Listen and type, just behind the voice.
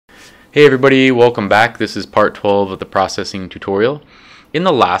Hey everybody, welcome back. This is part 12 of the processing tutorial. In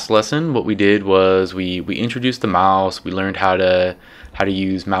the last lesson, what we did was we introduced the mouse. We learned how to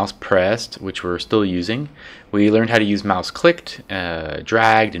use mouse pressed, which we're still using. We learned how to use mouse clicked,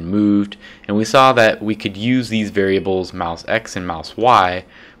 dragged, and moved. And we saw that we could use these variables mouse X and mouse Y,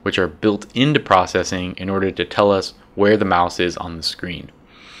 which are built into processing in order to tell us where the mouse is on the screen.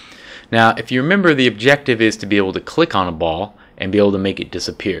 Now, if you remember, the objective is to be able to click on a ball and be able to make it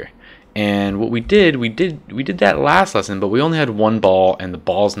disappear. And what we did that last lesson, but we only had one ball and the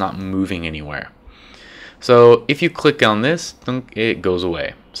ball's not moving anywhere. So if you click on this, it goes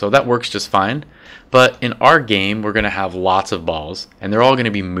away. So that works just fine. But in our game, we're going to have lots of balls and they're all going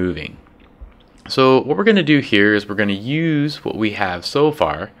to be moving. So what we're going to do here is we're going to use what we have so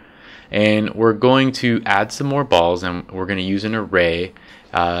far, and we're going to add some more balls, and we're going to use an array.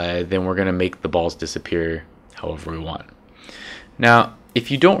 Then we're going to make the balls disappear however we want. Now, if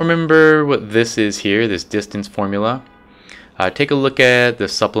you don't remember what this is here, this distance formula, take a look at the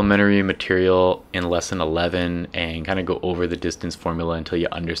supplementary material in lesson 11 and kind of go over the distance formula until you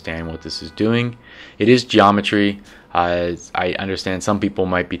understand what this is doing. It is geometry. I understand some people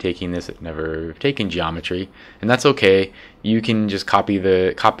might be taking this that never taken geometry, and that's okay. You can just copy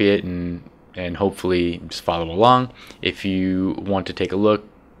it and hopefully just follow along. If you want to take a look,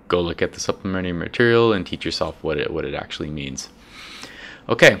 go look at the supplementary material and teach yourself what it actually means.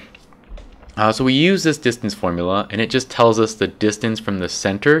 Okay, so we use this distance formula, and it just tells us the distance from the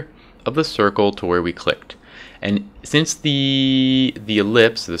center of the circle to where we clicked. And since the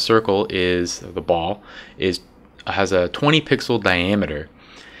ellipse, the circle, is the ball, has a 20 pixel diameter,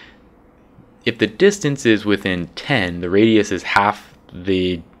 if the distance is within 10, the radius is half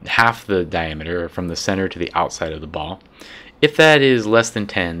the diameter from the center to the outside of the ball. If that is less than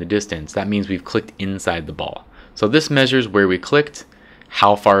 10, the distance, that means we've clicked inside the ball. So this measures where we clicked,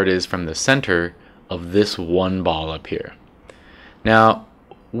 how far it is from the center of this one ball up here. Now,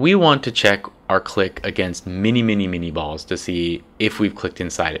 we want to check our click against many balls to see if we've clicked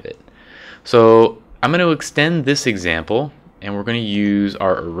inside of it. So I'm going to extend this example, and we're going to use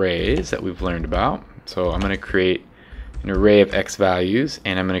our arrays that we've learned about. So I'm going to create an array of X values,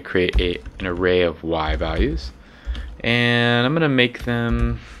 and I'm going to create an array of Y values. And I'm going to make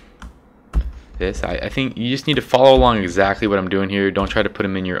them this. I think you just need to follow along exactly what I'm doing here. Don't try to put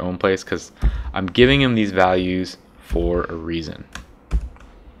them in your own place, because I'm giving them these values for a reason.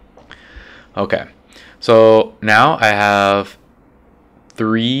 Okay, so now I have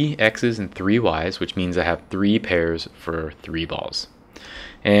 3 X's and 3 Y's, which means I have 3 pairs for 3 balls.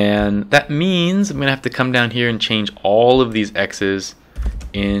 And that means I'm going to have to come down here and change all of these X's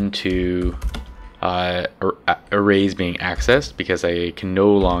into arrays being accessed, because I can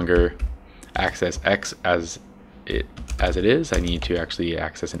no longer access X as it is. I need to actually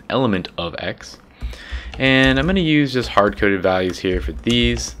access an element of X. And I'm going to use just hard-coded values here for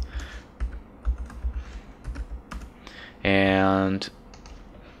these. And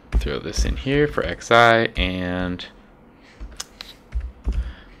throw this in here for xi, and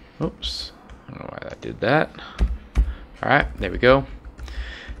oops, I don't know why that did that. Alright, there we go.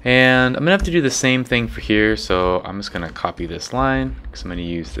 And I'm going to have to do the same thing for here, so I'm just going to copy this line, because I'm going to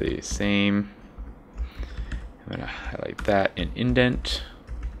use the same. I'm going to highlight that and indent.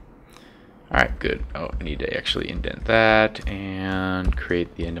 Alright, good. Oh, I need to actually indent that and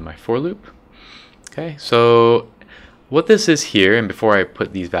create the end of my for loop. Okay, so what this is here, and before I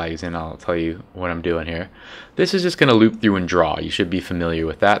put these values in, I'll tell you what I'm doing here. This is just going to loop through and draw. You should be familiar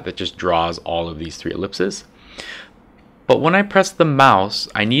with that. That just draws all of these 3 ellipses. But when I press the mouse,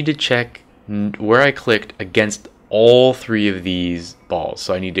 I need to check where I clicked against all 3 of these balls.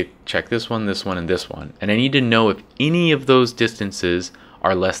 So I need to check this one, and this one. And I need to know if any of those distances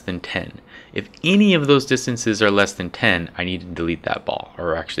are less than 10. If any of those distances are less than 10, I need to delete that ball,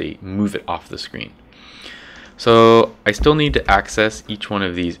 or actually move it off the screen. So I still need to access each one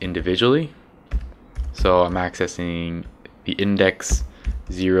of these individually. So I'm accessing the index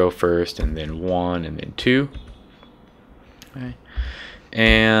 0 first, and then 1, and then 2. Okay.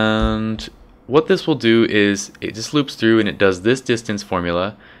 And what this will do is it just loops through and it does this distance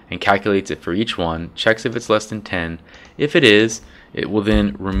formula and calculates it for each one, checks if it's less than 10. If it is, it will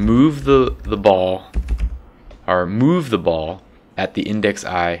then remove the ball, or move the ball at the index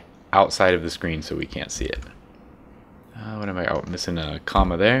I outside of the screen so we can't see it. What am I? Oh, missing a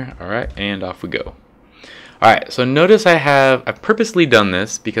comma there. Alright, and off we go. Alright, so notice I've purposely done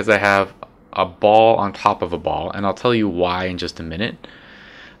this because I have a ball on top of a ball, and I'll tell you why in just a minute.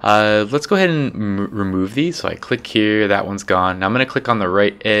 Let's go ahead and remove these. So I click here, that one's gone. Now I'm going to click on the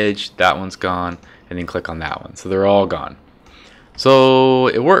right edge, that one's gone, and then click on that one. So they're all gone. So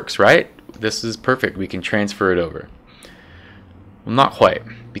it works, right? This is perfect. We can transfer it over. Well, not quite,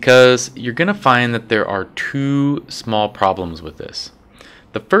 because you're going to find that there are two small problems with this.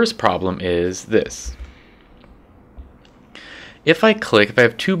 The first problem is this. If I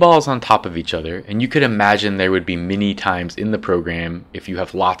have two balls on top of each other, and you could imagine there would be many times in the program if you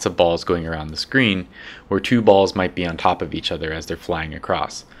have lots of balls going around the screen where two balls might be on top of each other as they're flying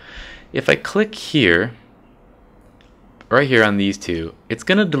across. If I click here, right here on these two, it's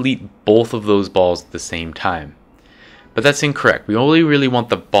going to delete both of those balls at the same time. But that's incorrect. We only really want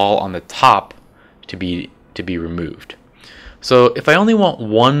the ball on the top to be removed. So if I only want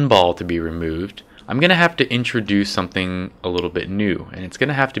one ball to be removed, I'm going to have to introduce something a little bit new, and it's going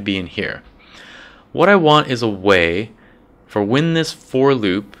to have to be in here. What I want is a way for when this for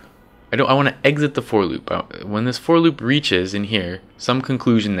loop, I want to exit the for loop. When this for loop reaches in here some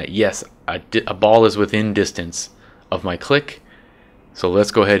conclusion that yes, a ball is within distance of my click, so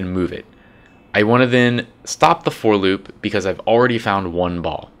let's go ahead and move it. I want to then stop the for loop because I've already found one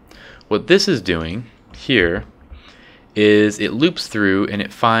ball. What this is doing here is it loops through and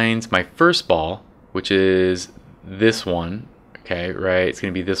it finds my first ball, which is this one, okay, right? It's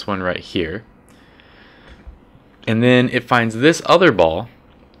going to be this one right here. And then it finds this other ball,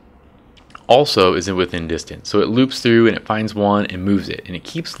 also is within distance. So it loops through and it finds one and moves it. And it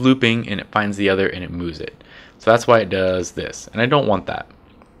keeps looping and it finds the other and it moves it. So that's why it does this. And I don't want that.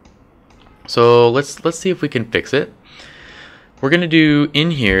 So let's see if we can fix it. We're going to do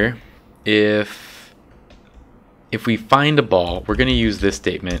in here, if we find a ball, we're going to use this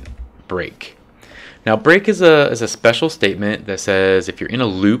statement, break. Now break is a special statement that says if you're in a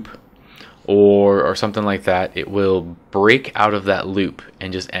loop or something like that, it will break out of that loop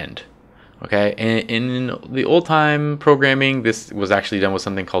and just end. Okay, and in the old time programming, this was actually done with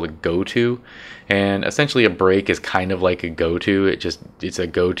something called a goto, and essentially a break is kind of like a goto. It's a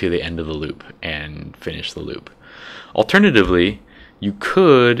go to the end of the loop and finish the loop. Alternatively, you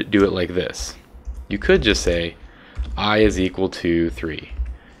could do it like this. You could just say I is equal to 3.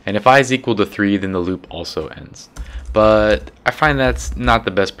 And if I is equal to 3, then the loop also ends. But I find that's not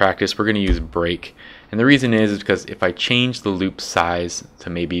the best practice. We're going to use break. And the reason is because if I change the loop size to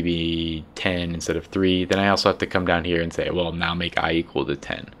maybe be 10 instead of 3, then I also have to come down here and say, well, now make I equal to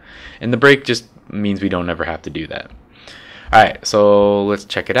 10. And the break just means we don't ever have to do that. Alright, so let's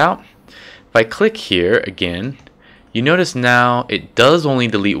check it out. If I click here again, you notice now it does only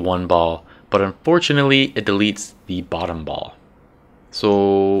delete one ball, but unfortunately it deletes the bottom ball.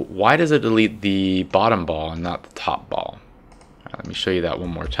 So why does it delete the bottom ball and not the top ball? Let me show you that one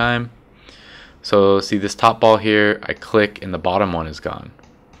more time. So see this top ball here, I click and the bottom one is gone.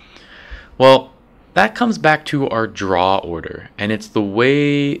 Well, that comes back to our draw order, and it's the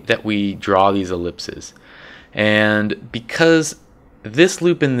way that we draw these ellipses. And because this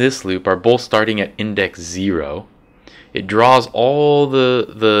loop and this loop are both starting at index 0, it draws all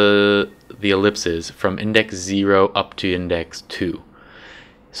the ellipses from index 0 up to index 2.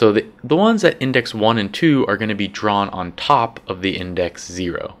 So the ones at index 1 and 2 are going to be drawn on top of the index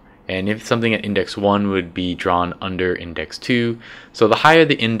 0. And if something at index 1 would be drawn under index 2. So the higher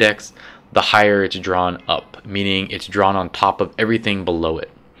the index, the higher it's drawn up, meaning it's drawn on top of everything below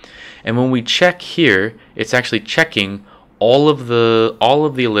it. And when we check here, it's actually checking all of the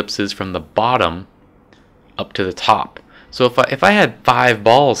ellipses from the bottom up to the top. So if I had 5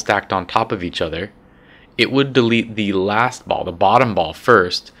 balls stacked on top of each other, it would delete the last ball, the bottom ball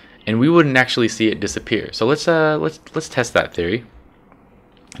first, and we wouldn't actually see it disappear. So let's test that theory.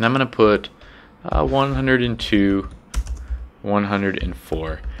 And I'm going to put 102,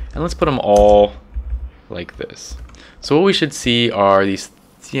 104, and let's put them all like this. So what we should see are these,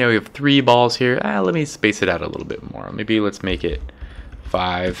 we have 3 balls here. Let me space it out a little bit more. Maybe let's make it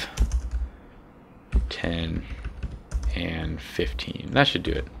 5, 10, and 15. That should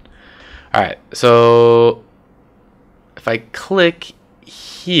do it. Alright, so if I click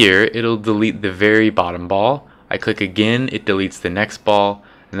here, it'll delete the very bottom ball. I click again, it deletes the next ball,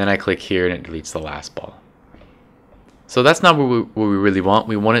 and then I click here and it deletes the last ball. So that's not what we really want.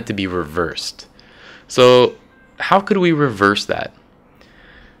 We want it to be reversed. So how could we reverse that?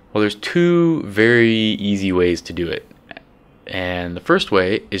 Well, there's 2 very easy ways to do it. And the first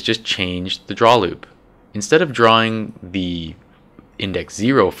way is just change the draw loop. Instead of drawing the index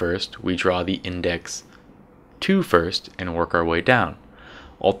 0 first, we draw the index 2 first and work our way down.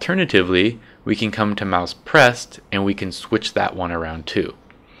 Alternatively, we can come to mouse pressed and we can switch that one around too.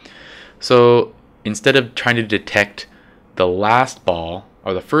 So instead of trying to detect the last ball,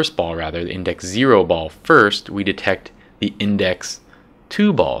 or the first ball rather, the index 0 ball first, we detect the index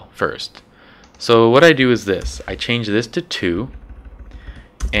 2 ball first. So what I do is this. I change this to 2,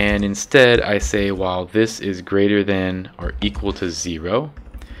 and instead I say while this is greater than or equal to 0.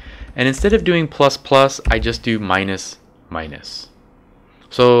 And instead of doing plus plus, I just do minus minus.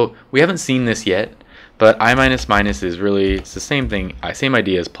 So we haven't seen this yet, but I minus minus is really, it's the same thing, same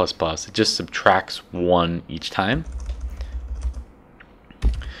idea as plus plus. It just subtracts 1 each time.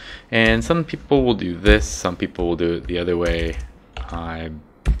 And some people will do this, some people will do it the other way.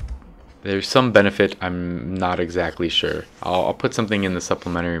 There's some benefit, I'm not exactly sure. I'll put something in the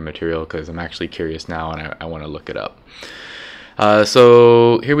supplementary material because I'm actually curious now and I want to look it up.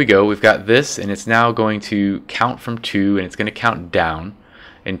 So here we go, we've got this, and it's now going to count from 2, and it's going to count down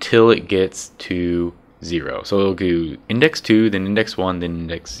until it gets to 0. So it'll do index 2, then index 1, then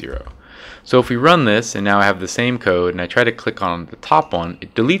index 0. So if we run this, and now I have the same code, and I try to click on the top one,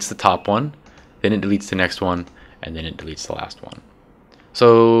 it deletes the top one, then it deletes the next one, and then it deletes the last one.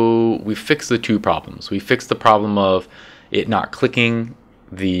 So we fixed the 2 problems. We fixed the problem of it not clicking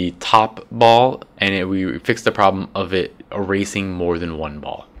the top ball, and we fixed the problem of it erasing more than 1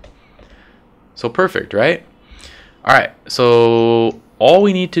 ball. So perfect, right? Alright, so all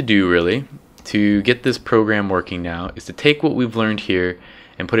we need to do really to get this program working now is to take what we've learned here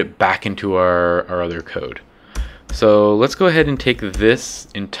and put it back into our other code. So let's go ahead and take this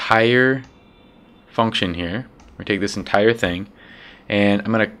entire function here, or take this entire thing, and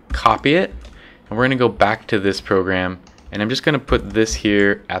I'm going to copy it, and we're going to go back to this program, and I'm just going to put this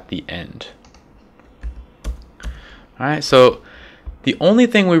here at the end. Alright, so the only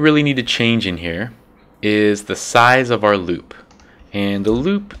thing we really need to change in here is the size of our loop. And the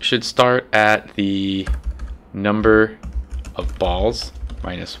loop should start at the number of balls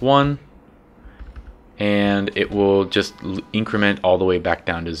minus 1, and it will just increment all the way back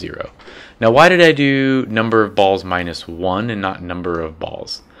down to 0. Now why did I do number of balls minus 1 and not number of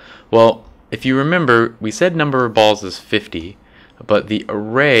balls? Well, if you remember, we said number of balls is 50, but the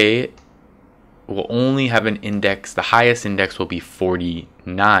array will only have an index, the highest index will be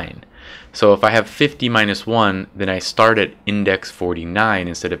 49. So if I have 50 minus 1, then I start at index 49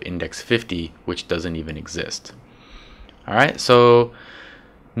 instead of index 50, which doesn't even exist. Alright, so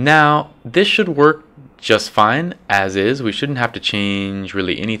now this should work just fine as is. We shouldn't have to change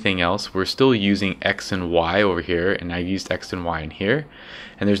really anything else. We're still using x and y over here, and I used x and y in here,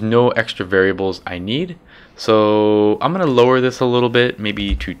 and there's no extra variables I need. So I'm going to lower this a little bit,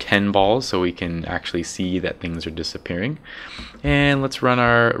 maybe to 10 balls, so we can actually see that things are disappearing. And let's run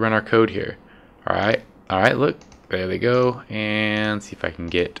our code here. All right, look, there they go. And see if I can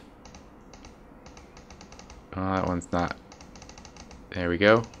get. Oh, that one's not. There we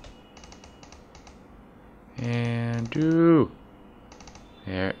go. And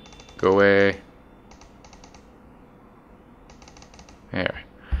there, go away. There.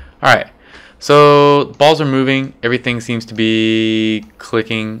 All right. So balls are moving, everything seems to be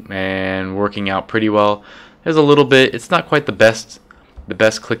clicking and working out pretty well. There's a little bit, it's not quite the best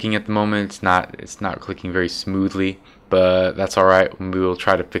clicking at the moment. It's not clicking very smoothly, but that's all right. We will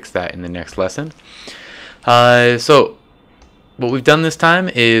try to fix that in the next lesson. So what we've done this time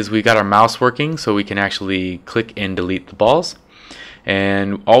is we got our mouse working so we can actually click and delete the balls.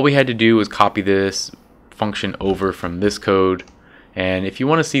 And all we had to do was copy this function over from this code. And if you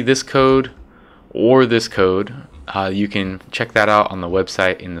want to see this code or this code, you can check that out on the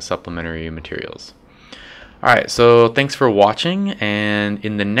website in the supplementary materials. Alright, so thanks for watching, and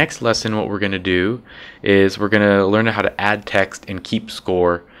in the next lesson what we're going to do is we're going to learn how to add text and keep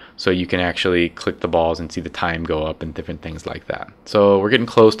score so you can actually click the balls and see the time go up and different things like that. So we're getting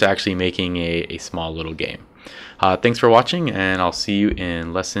close to actually making a small little game. Thanks for watching, and I'll see you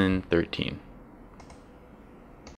in lesson 13.